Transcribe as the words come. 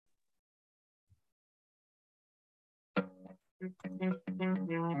Lori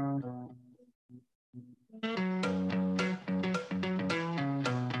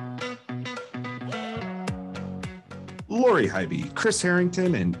Hyvee, Chris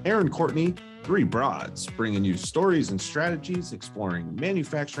Harrington, and Aaron Courtney, three broads, bringing you stories and strategies exploring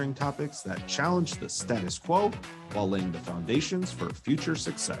manufacturing topics that challenge the status quo while laying the foundations for future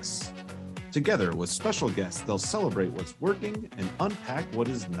success. Together with special guests, they'll celebrate what's working and unpack what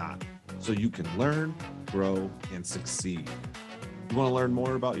is not, so you can learn, grow, and succeed. You want to learn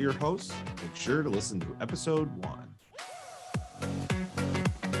more about your hosts? Make sure to listen to episode 1.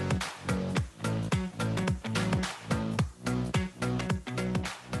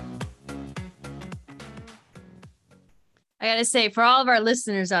 I got to say, for all of our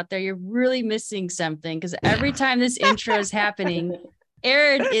listeners out there, you're really missing something, because every time this intro is happening,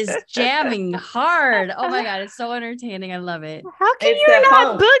 Aaron is jamming hard. Oh my God, it's so entertaining. I love it. How can you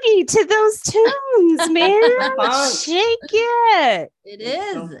not boogie to those tunes, man? Shake it. It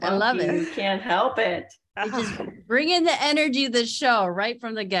is. I love it. You can't help it. You just bring in the energy of the show right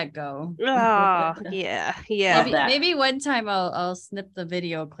from the get-go. Oh, yeah. Maybe one time I'll snip the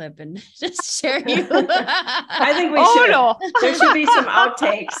video clip and just share you. I think we should. No. There should be some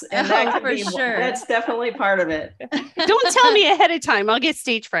outtakes, and that could be sure. That's definitely part of it. Don't tell me ahead of time. I'll get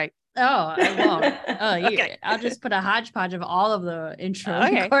stage fright. Oh, I won't. Okay. I'll just put a hodgepodge of all of the intro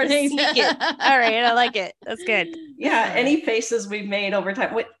recordings. All right, I like it. That's good. Yeah, any faces we've made over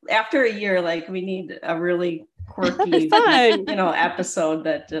time. After a year, like, we need a really quirky, episode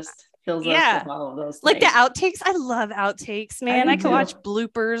that just fills us with all of those things. Like the outtakes. I love outtakes, man. I can watch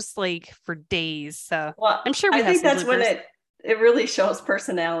bloopers like for days. So I'm sure I think that's when it really shows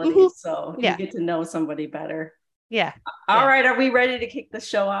personality. Mm-hmm. So you get to know somebody better. Yeah. All right. Are we ready to kick the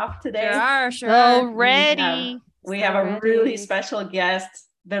show off today? Sure. Oh, ready. We have a really special guest.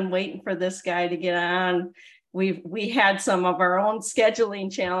 Been waiting for this guy to get on. We had some of our own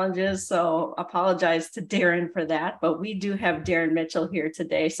scheduling challenges, so apologize to Darrin for that. But we do have Darrin Mitchell here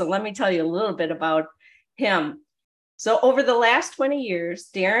today. So let me tell you a little bit about him. So over the last 20 years,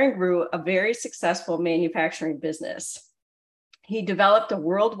 Darrin grew a very successful manufacturing business. He developed a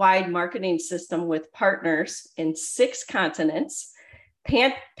worldwide marketing system with partners in 6 continents,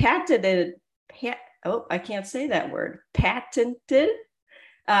 patented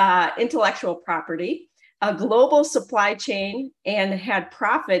intellectual property, a global supply chain, and had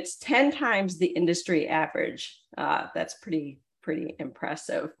profits 10 times the industry average. That's pretty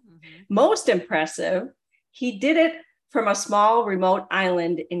impressive. Mm-hmm. Most impressive, he did it from a small remote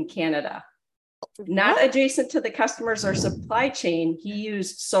island in Canada. Not adjacent to the customers or supply chain, he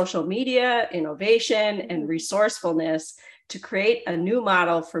used social media, innovation, and resourcefulness to create a new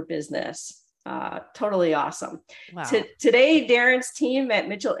model for business. Totally awesome. Wow. Today, Darrin's team at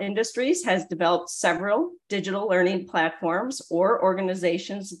Mitchell Industries has developed several digital learning platforms or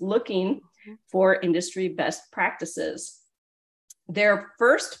organizations looking for industry best practices. Their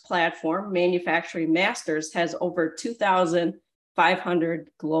first platform, Manufacturing Masters, has over 2,500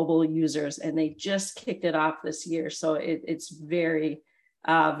 global users, and they just kicked it off this year. So it's very,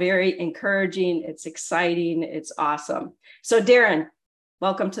 very encouraging. It's exciting. It's awesome. So Darrin,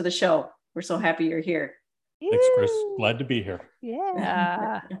 welcome to the show. We're so happy you're here. Thanks, Chris. Glad to be here.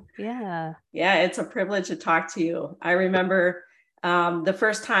 Yeah. Yeah, it's a privilege to talk to you. I remember the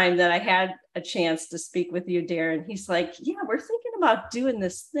first time that I had a chance to speak with you, Darrin, he's like, yeah, we're thinking about doing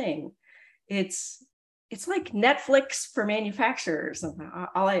this thing. It's like Netflix for manufacturers. And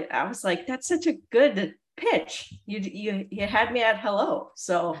I was like, that's such a good pitch. You had me at hello.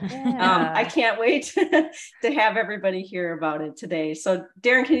 So I can't wait to have everybody hear about it today. So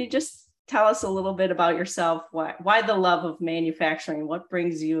Darrin, can you just tell us a little bit about yourself? Why the love of manufacturing? What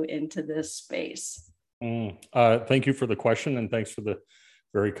brings you into this space? Thank you for the question, and thanks for the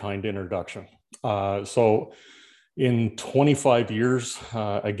very kind introduction. So in 25 years,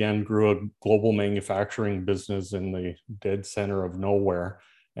 again, grew a global manufacturing business in the dead center of nowhere.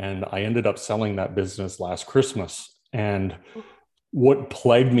 And I ended up selling that business last Christmas. And what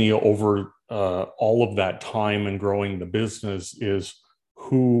plagued me over all of that time and growing the business is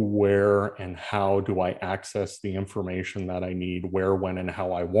who, where, and how do I access the information that I need, where, when, and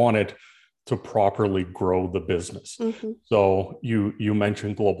how I want it to properly grow the business. Mm-hmm. So you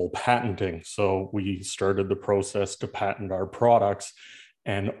mentioned global patenting. So we started the process to patent our products,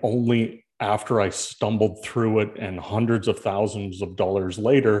 and only after I stumbled through it and hundreds of thousands of dollars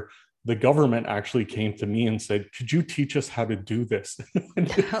later, the government actually came to me and said, could you teach us how to do this?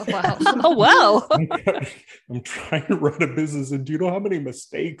 Oh, wow. Oh, wow. I'm trying to run a business, and do you know how many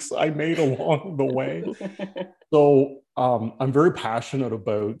mistakes I made along the way? So I'm very passionate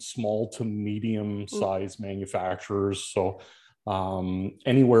about small to medium size manufacturers. So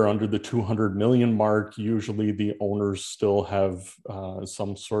anywhere under the 200 million mark, usually the owners still have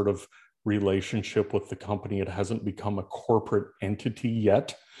some sort of relationship with the company. It hasn't become a corporate entity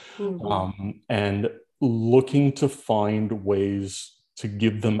yet. And looking to find ways to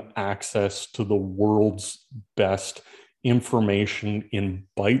give them access to the world's best information in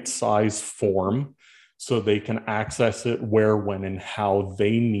bite-sized form so they can access it where, when, and how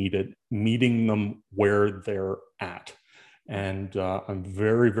they need it, meeting them where they're at. And I'm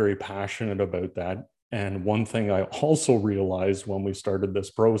very, very passionate about that. And one thing I also realized when we started this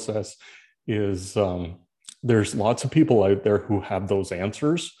process is there's lots of people out there who have those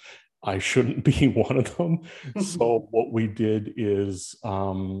answers. I shouldn't be one of them. So what we did is,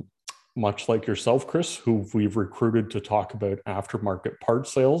 much like yourself, Chris, who we've recruited to talk about aftermarket part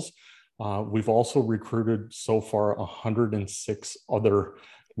sales, we've also recruited so far 106 other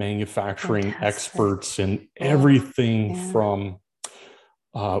manufacturing experts in everything from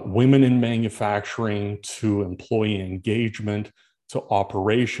women in manufacturing to employee engagement to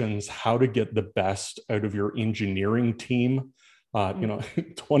operations, how to get the best out of your engineering team.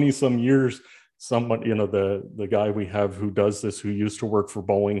 20 some years, someone, the guy we have who does this, who used to work for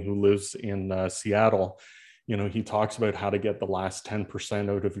Boeing, who lives in Seattle, he talks about how to get the last 10%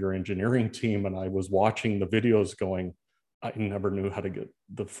 out of your engineering team. And I was watching the videos going, I never knew how to get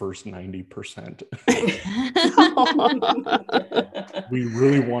the first 90%. We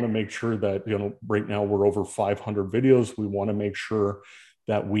really want to make sure that, right now we're over 500 videos. We want to make sure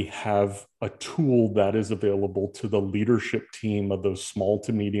that we have a tool that is available to the leadership team of those small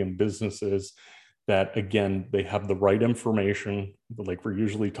to medium businesses that, again, they have the right information. Like, we're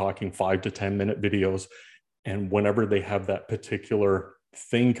usually talking 5 to 10 minute videos. And whenever they have that particular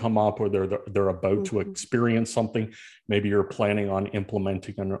thing come up, or they're about to experience something, maybe you're planning on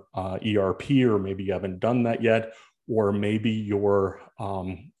implementing an ERP, or maybe you haven't done that yet, or maybe you're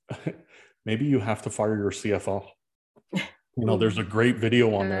maybe you have to fire your CFO. There's a great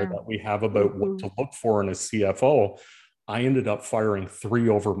video on there that we have about what to look for in a CFO. I ended up firing 3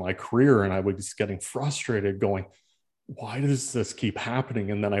 over my career, and I was getting frustrated going, why does this keep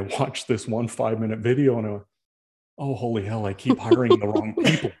happening? And then I watched this 1 5-minute video and I went, oh, holy hell, I keep hiring the wrong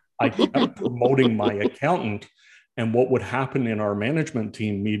people. I kept promoting my accountant. And what would happen in our management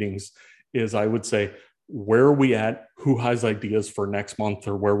team meetings is I would say, where are we at? Who has ideas for next month,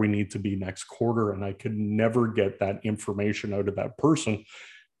 or where we need to be next quarter? And I could never get that information out of that person,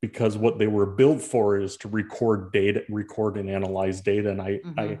 because what they were built for is to record and analyze data. And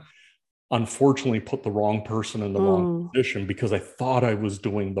I unfortunately put the wrong person in the wrong position because I thought I was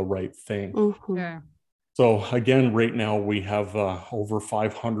doing the right thing. So again, right now we have over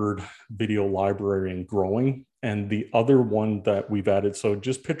 500 video library and growing. And the other one that we've added, so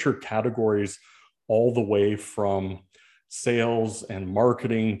just picture categories all the way from sales and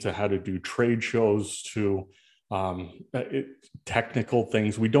marketing to how to do trade shows to technical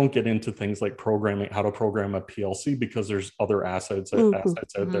things. We don't get into things like programming, how to program a PLC, because there's other assets out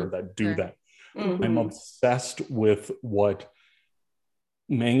there that do that. I'm obsessed with what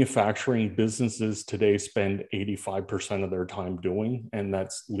manufacturing businesses today spend 85% of their time doing, and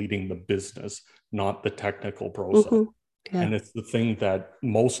that's leading the business, not the technical process. And it's the thing that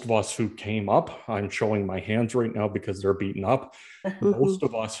most of us who came up, I'm showing my hands right now because they're beaten up. Most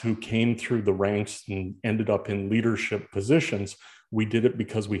of us who came through the ranks and ended up in leadership positions, we did it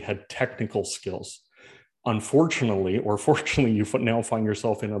because we had technical skills. Unfortunately, or fortunately, you now find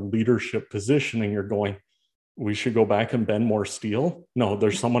yourself in a leadership position and you're going, we should go back and bend more steel. No,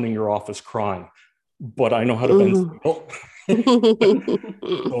 there's someone in your office crying, but I know how to bend steel.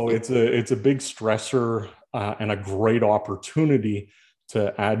 So it's a big stressor and a great opportunity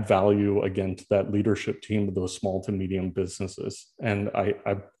to add value again to that leadership team of those small to medium businesses. And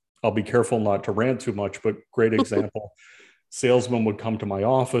I'll be careful not to rant too much, but great example. Salesman would come to my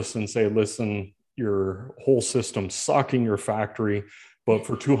office and say, listen, your whole system's sucking, your factory, but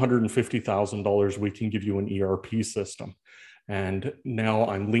for $250,000, we can give you an ERP system. And now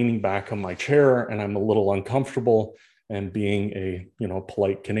I'm leaning back on my chair and I'm a little uncomfortable. And being a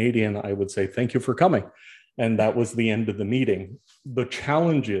polite Canadian, I would say, thank you for coming. And that was the end of the meeting. The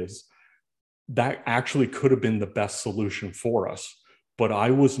challenge is that actually could have been the best solution for us, but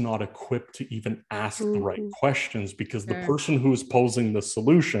I was not equipped to even ask the right questions, because the person who's posing the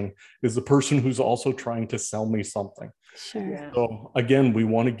solution is the person who's also trying to sell me something. So again, we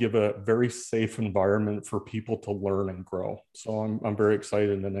want to give a very safe environment for people to learn and grow. So I'm very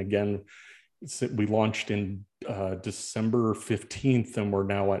excited. And again, we launched in December 15th, and we're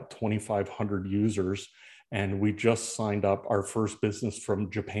now at 2,500 users. And we just signed up our first business from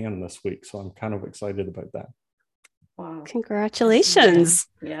Japan this week. So I'm kind of excited about that. Wow. Congratulations.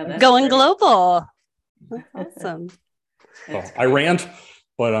 Yeah, that's going great. global. That's awesome. So I rant,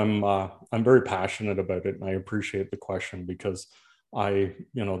 but I'm very passionate about it, and I appreciate the question, because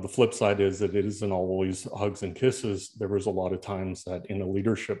the flip side is that it isn't always hugs and kisses. There was a lot of times that in a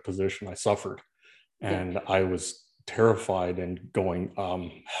leadership position I suffered, and I was terrified and going,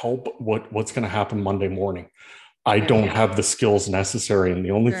 help, what's going to happen Monday morning? I don't have the skills necessary, and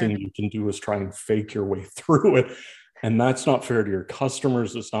the only thing you can do is try and fake your way through it. And that's not fair to your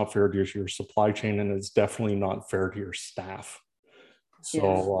customers. It's not fair to your supply chain, and it's definitely not fair to your staff.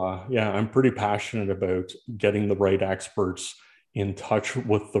 So I'm pretty passionate about getting the right experts in touch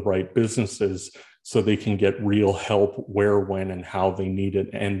with the right businesses so they can get real help where, when, and how they need it,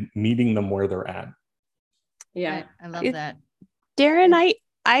 and meeting them where they're at. Yeah, I love that. Darrin, I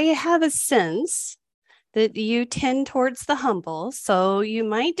have a sense that you tend towards the humble, so you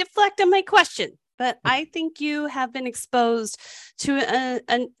might deflect on my question. But I think you have been exposed to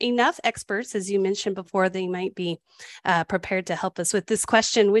enough experts, as you mentioned before, they might be prepared to help us with this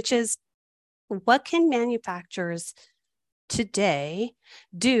question, which is, what can manufacturers today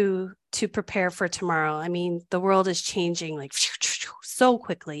do to prepare for tomorrow? I mean, the world is changing like so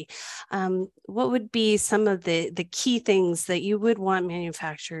quickly. What would be some of the key things that you would want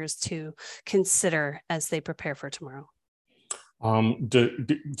manufacturers to consider as they prepare for tomorrow?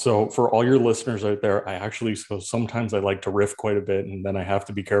 So for all your listeners out there, sometimes I like to riff quite a bit, and then I have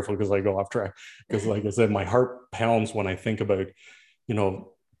to be careful because I go off track, because like I said, my heart pounds when I think about,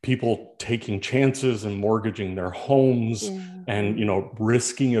 people taking chances and mortgaging their homes and,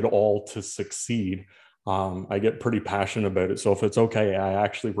 risking it all to succeed. I get pretty passionate about it. So if it's okay, I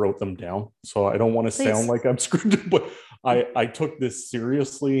actually wrote them down. So I don't want to sound like I'm scripted, but I took this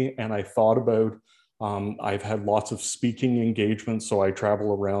seriously, and I thought about, I've had lots of speaking engagements. So I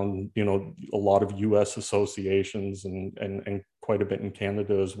travel around, a lot of US associations and quite a bit in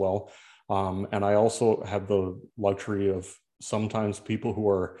Canada as well. And I also have the luxury of sometimes people who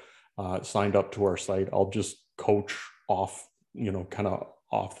are signed up to our site, I'll just coach off, kind of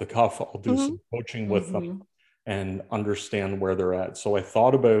off the cuff. I'll do some coaching with them and understand where they're at. So I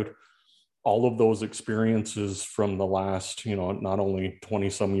thought about all of those experiences from the last, not only 20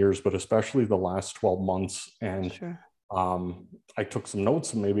 some years, but especially the last 12 months. And I took some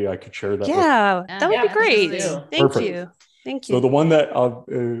notes, and maybe I could share that. That would be great. Thank you. So the one that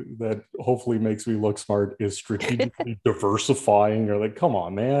that hopefully makes me look smart is strategically diversifying. Or like, come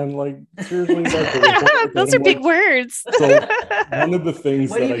on, man! Like seriously, those are big words. So one of the things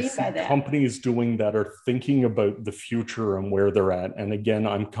that I see companies doing that are thinking about the future and where they're at. And again,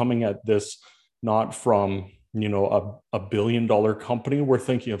 I'm coming at this not from a $1 billion company. We're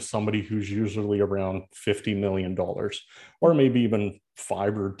thinking of somebody who's usually around $50 million, or maybe even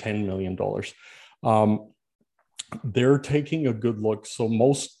 $5 or $10 million. They're taking a good look. So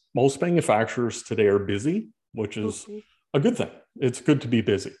most manufacturers today are busy, which is a good thing. It's good to be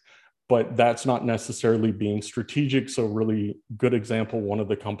busy, but that's not necessarily being strategic. So really good example, one of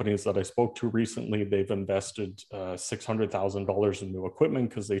the companies that I spoke to recently, they've invested $600,000 in new equipment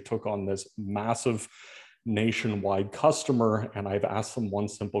because they took on this massive nationwide customer. And I've asked them one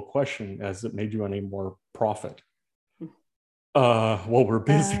simple question: has it made you any more profit? Well, we're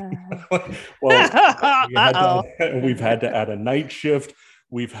busy. We've had to add a night shift.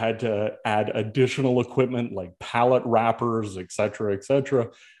 We've had to add additional equipment like pallet wrappers, et cetera,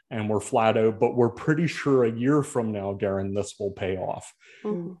 and we're flat out, but we're pretty sure a year from now, Darrin, this will pay off.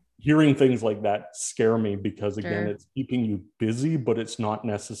 Hearing things like that scare me because, again, it's keeping you busy, but it's not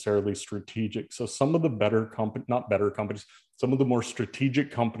necessarily strategic. So some of the some of the more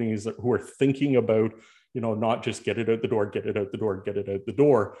strategic companies who are thinking about, not just get it out the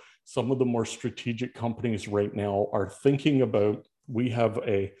door. Some of the more strategic companies right now are thinking about, we have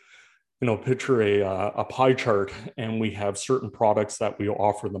picture a pie chart, and we have certain products that we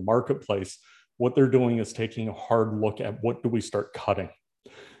offer in the marketplace. What they're doing is taking a hard look at what do we start cutting.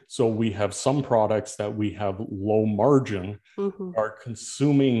 So we have some products that we have low margin are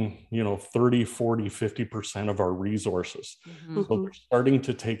consuming, 30, 40, 50% of our resources. So they're starting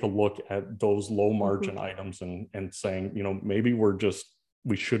to take a look at those low margin items and saying, maybe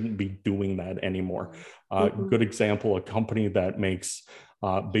we shouldn't be doing that anymore. Good example, a company that makes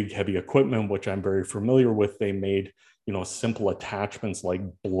big, heavy equipment, which I'm very familiar with. They made, simple attachments like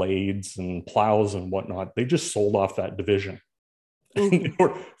blades and plows and whatnot. They just sold off that division. They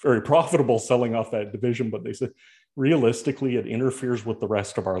were very profitable selling off that division, but they said, realistically, it interferes with the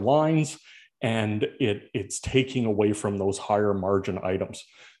rest of our lines, and it's taking away from those higher margin items.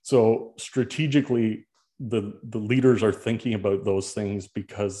 So strategically, the leaders are thinking about those things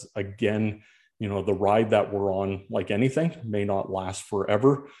because, again, the ride that we're on, like anything, may not last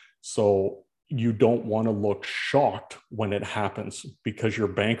forever. So you don't want to look shocked when it happens, because your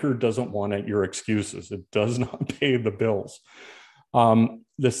banker doesn't want your excuses. It does not pay the bills.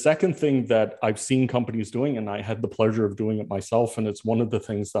 The second thing that I've seen companies doing, and I had the pleasure of doing it myself, and it's one of the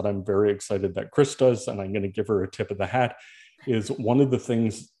things that I'm very excited that Chris does, and I'm going to give her a tip of the hat, is one of the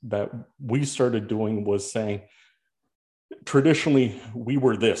things that we started doing was saying, traditionally, we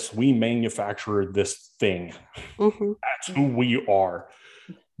were this, we manufactured this thing. Mm-hmm. That's who we are.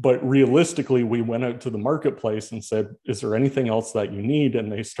 But realistically, we went out to the marketplace and said, is there anything else that you need?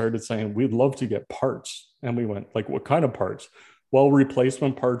 And they started saying, we'd love to get parts. And we went, like, what kind of parts? Well,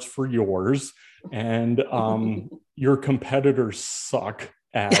 replacement parts for yours. And your competitors suck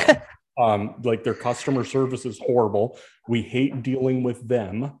at, like, their customer service is horrible. We hate dealing with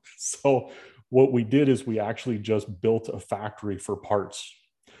them. So what we did is we actually just built a factory for parts.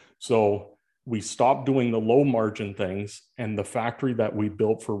 So we stopped doing the low margin things, and the factory that we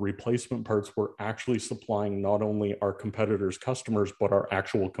built for replacement parts were actually supplying not only our competitors' customers, but our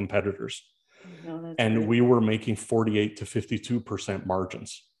actual competitors. No, and great. we were making 48 to 52%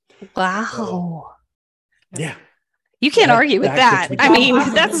 margins. Wow. So, yeah. You can't argue with that. I mean,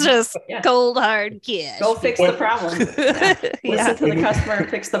 Awesome. that's just Yeah. cold, hard cash. Go fix the problem. Yeah. Yeah. Listen to the customer and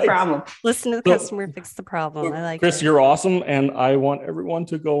fix the problem. Listen to the customer, fix the problem. I like Chris, it. you're awesome. And I want everyone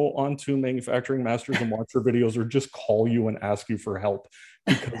to go onto Manufacturing Masters and watch your videos, or just call you and ask you for help,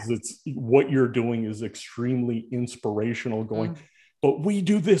 because it's what you're doing is extremely inspirational, going, but we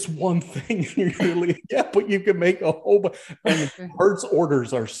do this one thing. And you're like, yeah, but you can make a whole bunch. And parts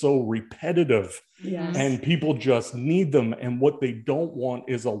orders are so repetitive. Yes. And people just need them. And what they don't want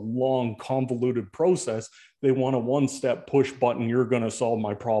is a long, convoluted process. They want a one-step push button, you're going to solve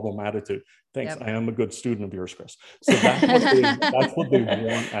my problem attitude. Thanks. Yep. I am a good student of yours, Chris. So that's what they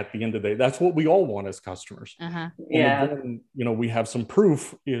want at the end of the day. That's what we all want as customers. Uh-huh. Yeah. And again, we have some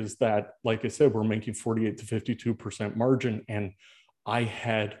proof is that, like I said, we're making 48 to 52% margin. And I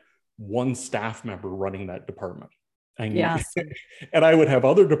had one staff member running that department. And, Yes. and I would have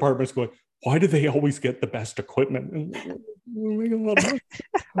other departments going, why do they always get the best equipment? And we're making a lot of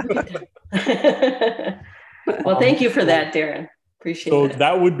money. Well, thank you for that, Darrin. Appreciate So it.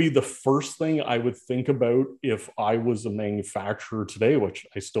 that would be the first thing I would think about if I was a manufacturer today, which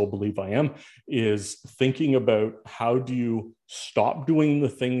I still believe I am, is thinking about how do you stop doing the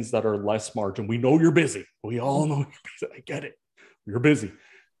things that are less margin. We know you're busy. We all know you're busy. I get it. You're busy.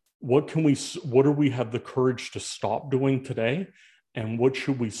 What do we have the courage to stop doing today? And what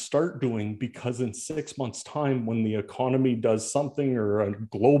should we start doing? Because in 6 months' time, when the economy does something or a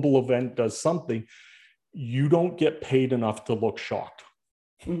global event does something, you don't get paid enough to look shocked.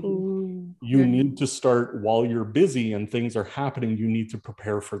 Mm. You need to start while you're busy and things are happening. You need to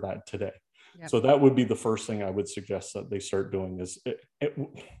prepare for that today. Yep. So that would be the first thing I would suggest that they start doing is,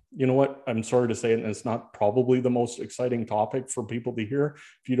 you know what, I'm sorry to say it, and it's not probably the most exciting topic for people to hear.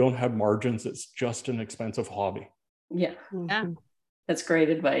 If you don't have margins, it's just an expensive hobby. Yeah. Yeah. That's great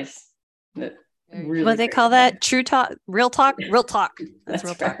advice. Really What they great call advice. that? True talk, real talk, real talk. That's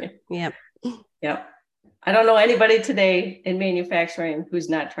real talk. right. Yep. Yep. I don't know anybody today in manufacturing who's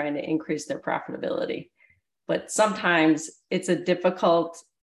not trying to increase their profitability, but sometimes it's a difficult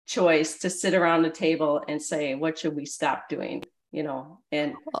choice to sit around the table and say, what should we stop doing?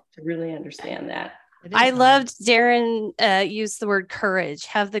 And to really understand that. I loved Darrin used the word courage,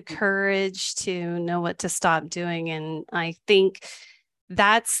 have the courage to know what to stop doing. And I think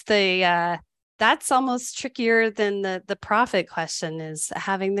that's that's almost trickier than the profit question, is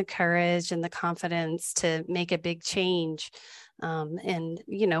having the courage and the confidence to make a big change. And,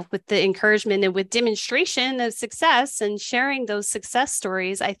 with the encouragement and with demonstration of success and sharing those success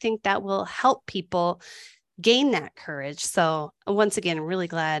stories, I think that will help people gain that courage. So once again, I'm really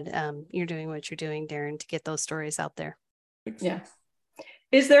glad you're doing what you're doing, Darrin, to get those stories out there. Yeah.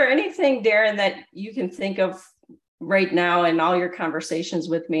 Is there anything, Darrin, that you can think of right now in all your conversations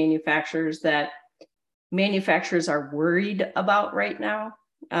with manufacturers that manufacturers are worried about right now?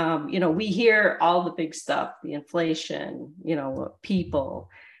 We hear all the big stuff, the inflation, people,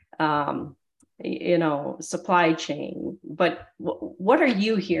 supply chain, but what are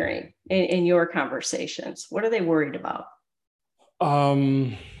you hearing in your conversations? What are they worried about?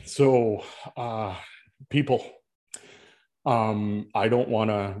 People, I don't want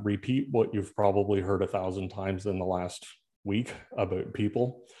to repeat what you've probably heard 1,000 times in the last week about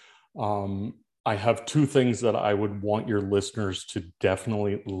people. I have two things that I would want your listeners to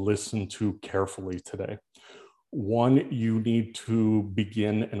definitely listen to carefully today. One, you need to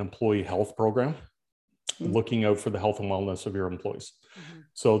begin an employee health program. looking out for the health and wellness of your employees.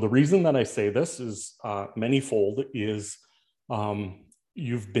 So the reason that I say this is manyfold is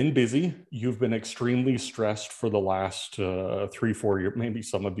you've been busy. You've been extremely stressed for the last 3-4 years. Maybe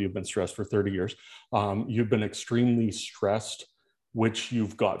some of you have been stressed for 30 years. You've been extremely stressed, which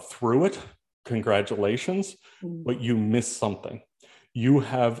you've got through it. Congratulations, but you missed something. You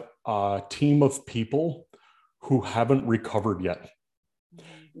have a team of people who haven't recovered yet,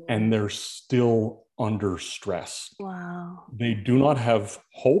 and they're still under stress. Wow. They do not have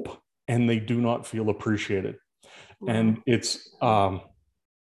hope, and they do not feel appreciated. Wow. And it's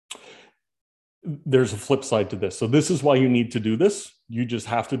there's a flip side to this. So this is why you need to do this. You just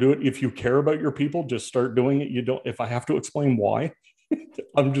have to do it. If you care about your people, just start doing it. You don't, if I have to explain why,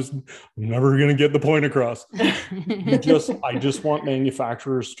 I'm never going to get the point across. I just want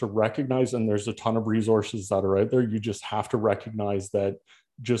manufacturers to recognize, and there's a ton of resources that are out there. You just have to recognize that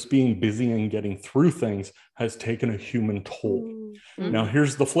just being busy and getting through things has taken a human toll. Now,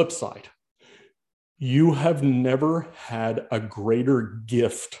 here's the flip side. You have never had a greater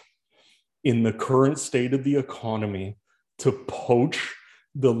gift in the current state of the economy to poach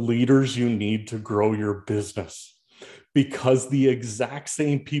the leaders you need to grow your business. Because the exact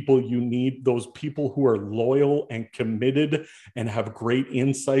same people you need, those people who are loyal and committed and have great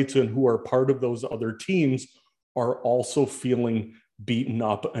insights and who are part of those other teams, are also feeling beaten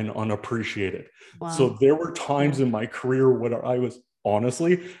up and unappreciated. Wow. So there were times in my career when I was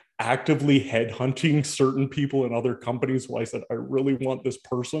honestly actively headhunting certain people in other companies who I said, I really want this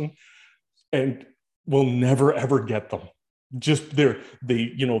person, and we'll never ever get them. Just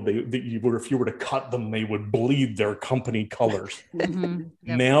if you were to cut them, they would bleed their company colors. Yep.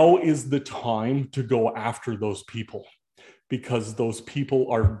 Now is the time to go after those people, because those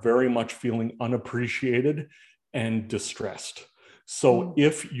people are very much feeling unappreciated and distressed. So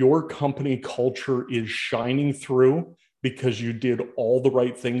if your company culture is shining through because you did all the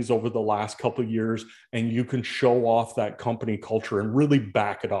right things over the last couple of years, and you can show off that company culture and really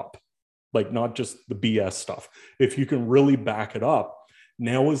back it up, like not just the BS stuff. If you can really back it up,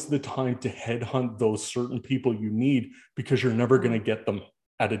 now is the time to headhunt those certain people you need, because you're never going to get them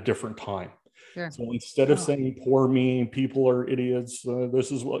at a different time. Sure. So instead of saying, poor me, people are idiots,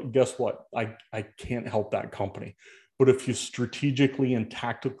 guess what? I can't help that company. But if you strategically and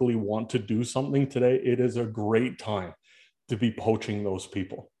tactically want to do something today, it is a great time to be poaching those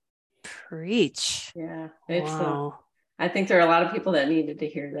people. Preach. Yeah. Wow. I think there are a lot of people that needed to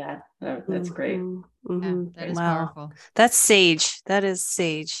hear that. That's great. Yeah, that is powerful. That's sage. That is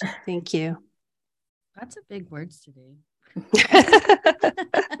sage. Thank you. Lots of big words today.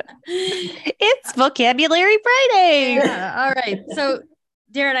 It's Vocabulary Friday. Yeah. All right. So,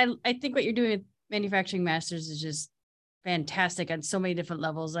 Darrin, I think what you're doing with Manufacturing Masters is just fantastic on so many different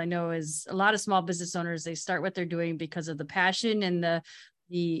levels. I know as a lot of small business owners, they start what they're doing because of the passion and the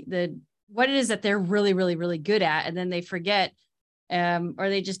what it is that they're really, really, really good at. And then they forget, or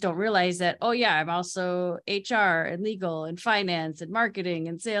they just don't realize that, oh yeah, I'm also HR and legal and finance and marketing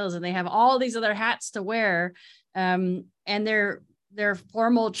and sales. And they have all these other hats to wear. And their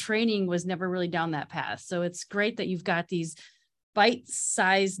formal training was never really down that path. So it's great that you've got these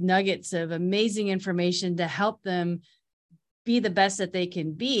bite-sized nuggets of amazing information to help them be the best that they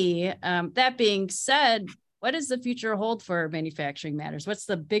can be. That being said, what does the future hold for Manufacturing Matters? What's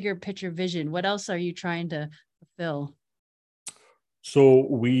the bigger picture vision? What else are you trying to fulfill? So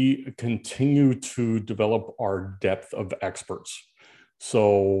we continue to develop our depth of experts.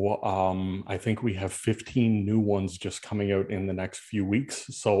 So I think we have 15 new ones just coming out in the next few weeks.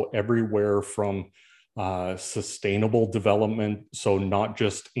 So everywhere from sustainable development, so not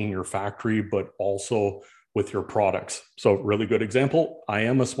just in your factory, but also with your products. So really good example, I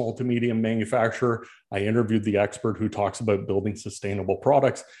am a small to medium manufacturer. I interviewed the expert who talks about building sustainable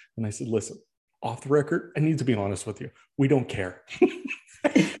products. And I said, listen, off the record, I need to be honest with you. We don't care.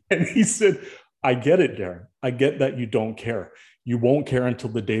 And he said, I get it, Darrin. I get that you don't care. You won't care until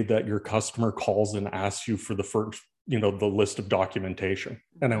the day that your customer calls and asks you for the first, the list of documentation.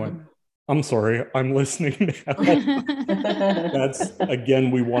 And I went, I'm sorry, I'm listening now. That's,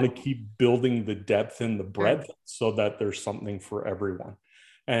 again, we want to keep building the depth and the breadth so that there's something for everyone.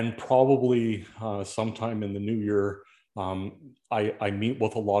 And probably sometime in the new year, I meet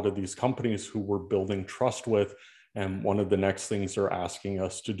with a lot of these companies who we're building trust with. And one of the next things they're asking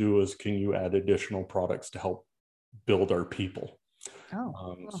us to do is, can you add additional products to help build our people?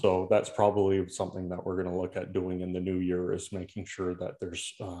 Cool. So that's probably something that we're going to look at doing in the new year, is making sure that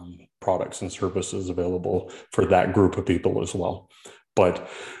there's products and services available for that group of people as well. But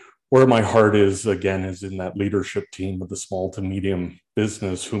where my heart is, again, is in that leadership team of the small to medium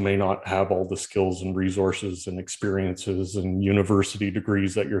business who may not have all the skills and resources and experiences and university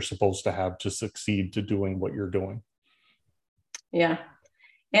degrees that you're supposed to have to succeed to doing what you're doing. Yeah.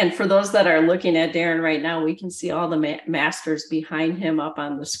 And for those that are looking at Darrin right now, we can see all the masters behind him up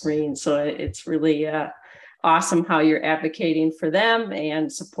on the screen. So it's really awesome how you're advocating for them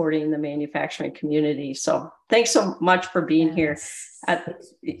and supporting the manufacturing community. So thanks so much for being here.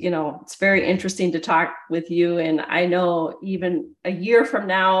 It's very interesting to talk with you. And I know even a year from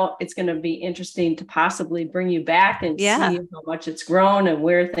now, it's going to be interesting to possibly bring you back and see how much it's grown and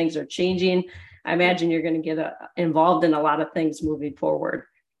where things are changing. I imagine you're going to get involved in a lot of things moving forward.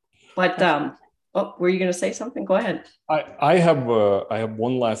 But were you going to say something? Go ahead. I have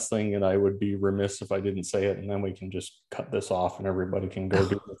one last thing, and I would be remiss if I didn't say it, and then we can just cut this off and everybody can go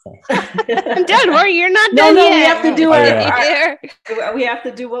do the thing. Don't worry, you're not done yet. We have to do it. We have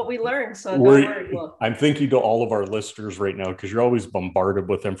to do what we learned. So don't worry. I'm thinking to all of our listeners right now, because you're always bombarded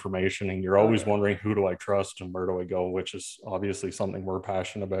with information and you're always wondering, who do I trust and where do I go, which is obviously something we're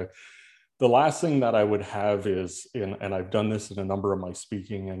passionate about. The last thing that I would have is, and I've done this in a number of my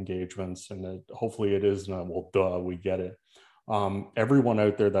speaking engagements, and hopefully it is, we get it. Everyone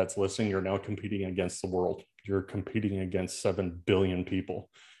out there that's listening, you're now competing against the world. You're competing against 7 billion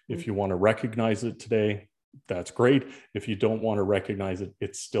people. If you want to recognize it today, that's great. If you don't want to recognize it,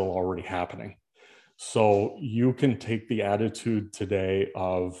 it's still already happening. So you can take the attitude today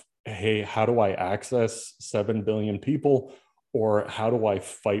of, hey, how do I access 7 billion people? Or how do I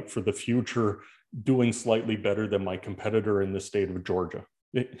fight for the future doing slightly better than my competitor in the state of Georgia?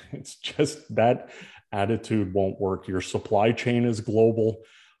 It's just that attitude won't work. Your supply chain is global.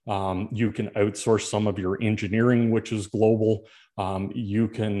 You can outsource some of your engineering, which is global. You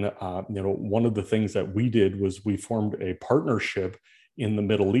can, one of the things that we did was we formed a partnership in the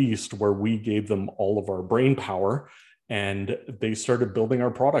Middle East where we gave them all of our brain power and they started building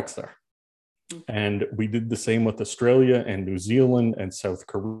our products there. And we did the same with Australia and New Zealand and South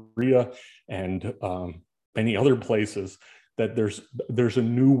Korea and many other places, that there's a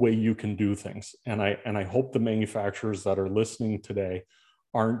new way you can do things. And I hope the manufacturers that are listening today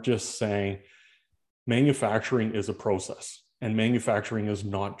aren't just saying manufacturing is a process, and manufacturing is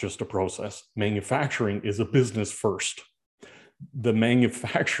not just a process. Manufacturing is a business first. The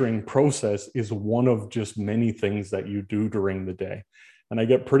manufacturing process is one of just many things that you do during the day. And I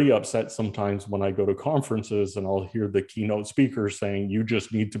get pretty upset sometimes when I go to conferences and I'll hear the keynote speakers saying, you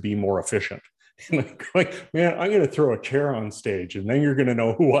just need to be more efficient. And I'm going, man, I'm going to throw a chair on stage and then you're going to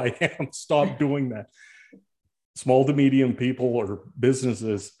know who I am. Stop doing that. Small to medium people or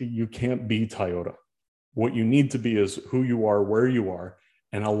businesses, you can't be Toyota. What you need to be is who you are, where you are,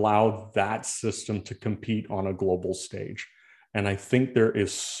 and allow that system to compete on a global stage. And I think there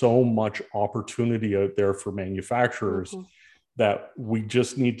is so much opportunity out there for manufacturers that we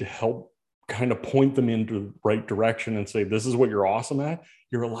just need to help kind of point them into the right direction and say, this is what you're awesome at.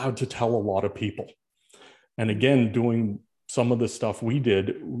 You're allowed to tell a lot of people. And again, doing some of the stuff we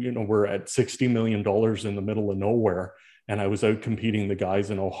did, we're at $60 million in the middle of nowhere. And I was out competing the guys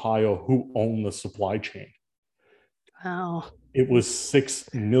in Ohio who own the supply chain. Wow. It was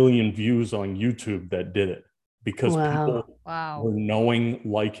 6 million views on YouTube that did it, because people were knowing,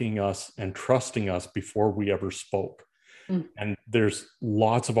 liking us, and trusting us before we ever spoke. And there's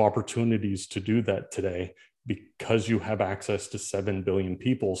lots of opportunities to do that today because you have access to 7 billion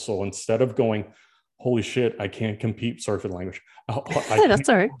people. So instead of going, holy shit, I can't compete, sorry for the language. That's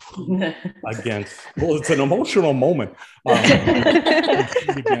all right. It's an emotional moment.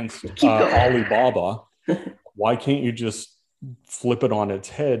 Against Alibaba, why can't you just flip it on its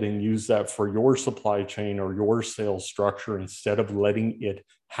head and use that for your supply chain or your sales structure instead of letting it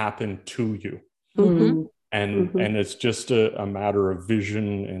happen to you? Mm-hmm. And it's just a matter of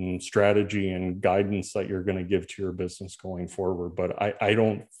vision and strategy and guidance that you're going to give to your business going forward. But I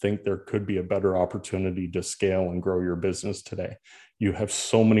don't think there could be a better opportunity to scale and grow your business today. You have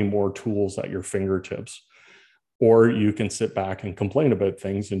so many more tools at your fingertips, or you can sit back and complain about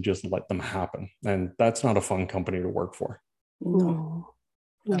things and just let them happen. And that's not a fun company to work for. No.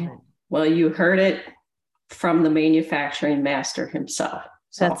 Well, you heard it from the manufacturing master himself.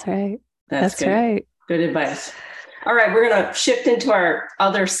 So that's right. That's right. Good advice. All right, we're going to shift into our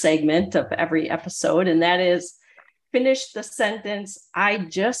other segment of every episode, and that is finish the sentence, I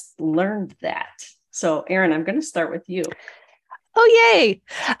just learned that. So, Erin, I'm going to start with you. Oh, yay.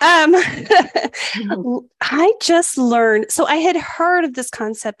 I just learned. So I had heard of this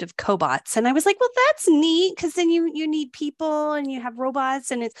concept of cobots, and I was like, well, that's neat because then you need people and you have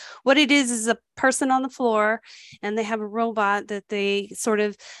robots. And it's what it is a person on the floor and they have a robot that they sort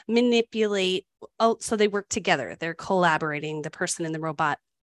of manipulate. Oh, so they work together. They're collaborating, the person and the robot.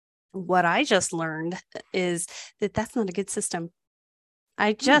 What I just learned is that that's not a good system.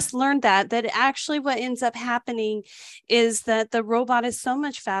 I just learned that actually what ends up happening is that the robot is so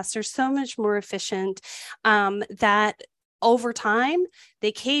much faster, so much more efficient, that over time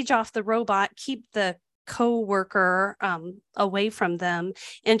they cage off the robot, keep the co-worker away from them,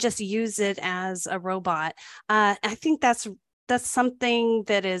 and just use it as a robot. I think that's something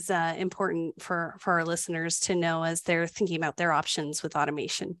that is important for our listeners to know as they're thinking about their options with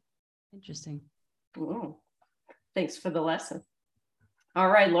automation. Interesting. Ooh. Thanks for the lesson. All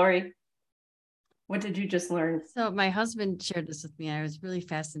right, Lori, what did you just learn? So my husband shared this with me. I was really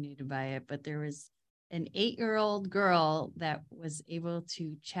fascinated by it, but there was an 8-year-old girl that was able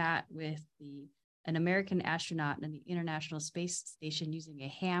to chat with an American astronaut in the International Space Station using a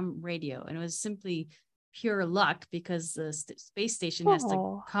ham radio. And it was simply pure luck because the space station has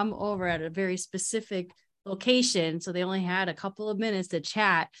to come over at a very specific location. So they only had a couple of minutes to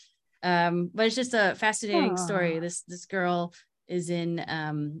chat. But it's just a fascinating story. This girl is in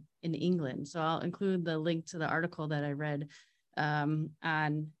England. So I'll include the link to the article that I read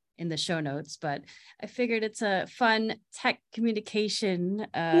in the show notes, but I figured it's a fun tech communication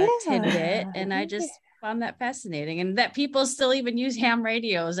tidbit. And I just found that fascinating, and that people still even use ham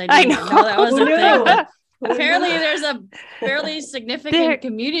radios. I didn't know that was a thing, but apparently there's a fairly significant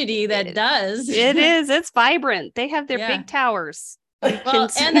community that does. It's vibrant. They have their big towers. Well,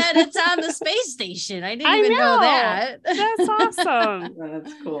 and then it's on the space station. I didn't even know that. That's awesome.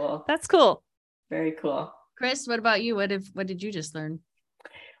 That's cool. That's cool. Very cool. Chris, what about you? What did you just learn?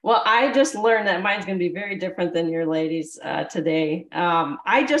 Well, I just learned that mine's going to be very different than your ladies today.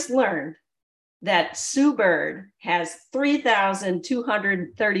 I just learned that Sue Bird has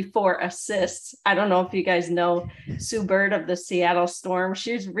 3,234 assists. I don't know if you guys know Sue Bird of the Seattle Storm.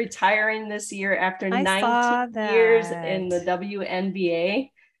 She's retiring this year after 19 years in the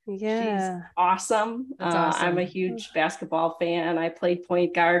WNBA. Yeah. She's awesome. Awesome. I'm a huge basketball fan. I played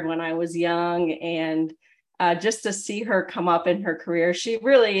point guard when I was young, and just to see her come up in her career, she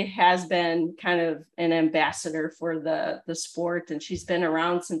really has been kind of an ambassador for the sport, and she's been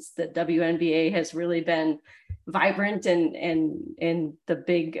around since the WNBA has really been vibrant and the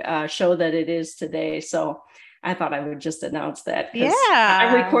big show that it is today. So I thought I would just announce that. Yeah,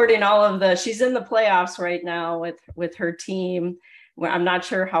 I'm recording she's in the playoffs right now with her team. Well, I'm not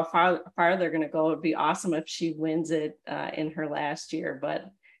sure how far they're going to go. It'd be awesome if she wins it in her last year, but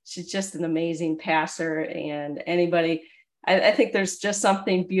she's just an amazing passer. And I think there's just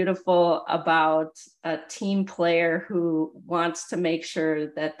something beautiful about a team player who wants to make sure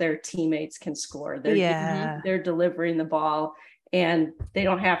that their teammates can score. They're delivering the ball, and they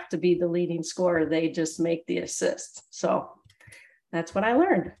don't have to be the leading scorer. They just make the assist. So that's what I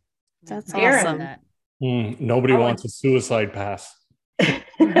learned. That's Darrin. awesome. Nobody wants a suicide pass.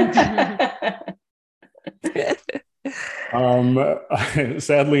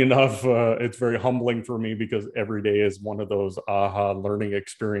 Sadly enough, it's very humbling for me because every day is one of those aha learning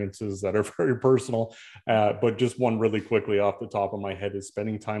experiences that are very personal. But just one really quickly off the top of my head is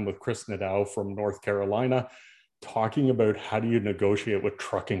spending time with Chris Nadeau from North Carolina, talking about how do you negotiate with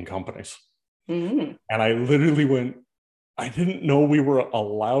trucking companies. Mm-hmm. And I literally went, I didn't know we were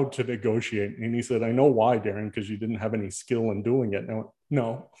allowed to negotiate. And he said, I know why, Darrin, because you didn't have any skill in doing it. And I went,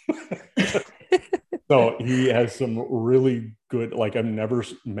 no. So he has some really good, I've never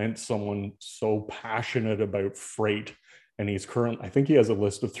met someone so passionate about freight. And I think he has a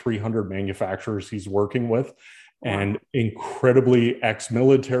list of 300 manufacturers he's working with, and incredibly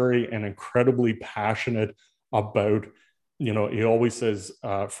ex-military and incredibly passionate about, he always says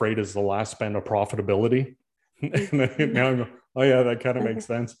freight is the last spend of profitability. And now I'm going, oh yeah, that kind of makes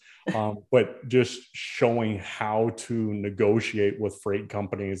sense. But just showing how to negotiate with freight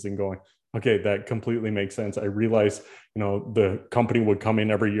companies and going, okay, that completely makes sense. I realized, the company would come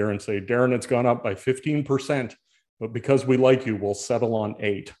in every year and say, Darrin, it's gone up by 15%, but because we like you, we'll settle on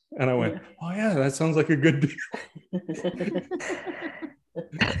 8. And I went, oh yeah, that sounds like a good deal.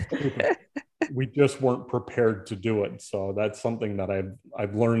 We just weren't prepared to do it. So that's something that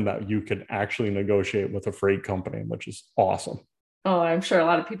I've learned, that you can actually negotiate with a freight company, which is awesome. Oh, I'm sure a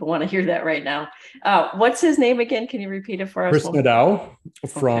lot of people want to hear that right now. What's his name again? Can you repeat it for us? Chris Nadeau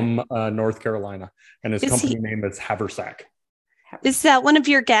from North Carolina, and his company name is Haversack. Is that one of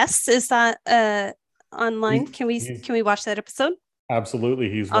your guests? Is that online? Can we watch that episode? Absolutely.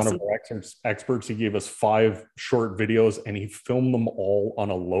 He's Awesome. one of our experts. He gave us 5 short videos and he filmed them all on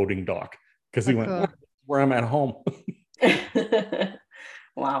a loading dock because he went, cool. where I'm at home.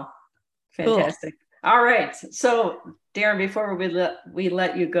 Wow. Fantastic. Cool. All right. So Darrin, before we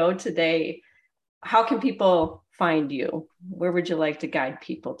let you go today, how can people find you? Where would you like to guide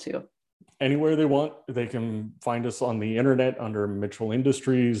people to? Anywhere they want. They can find us on the internet under Mitchell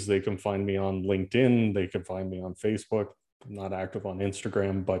Industries. They can find me on LinkedIn. They can find me on Facebook. I'm not active on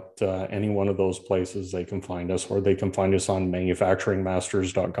Instagram, but any one of those places they can find us, or they can find us on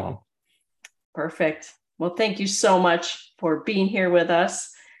manufacturingmasters.com. Perfect. Well, thank you so much for being here with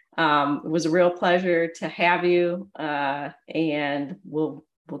us. It was a real pleasure to have you, and we'll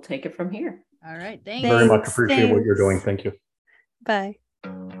take it from here. All right. Thanks. Very much appreciate what you're doing. Thank you. Bye.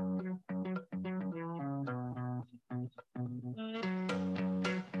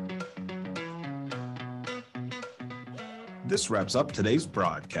 This wraps up today's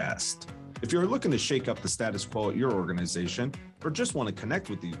broadcast. If you're looking to shake up the status quo at your organization or just want to connect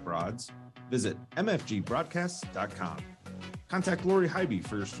with these broads, visit mfgbroadcasts.com. Contact Lori Hybe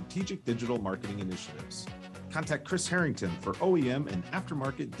for your strategic digital marketing initiatives. Contact Chris Harrington for OEM and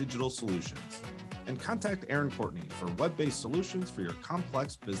aftermarket digital solutions. And contact Aaron Courtney for web-based solutions for your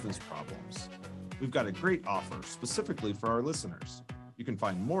complex business problems. We've got a great offer specifically for our listeners. You can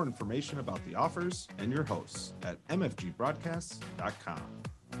find more information about the offers and your hosts at mfgbroadcasts.com.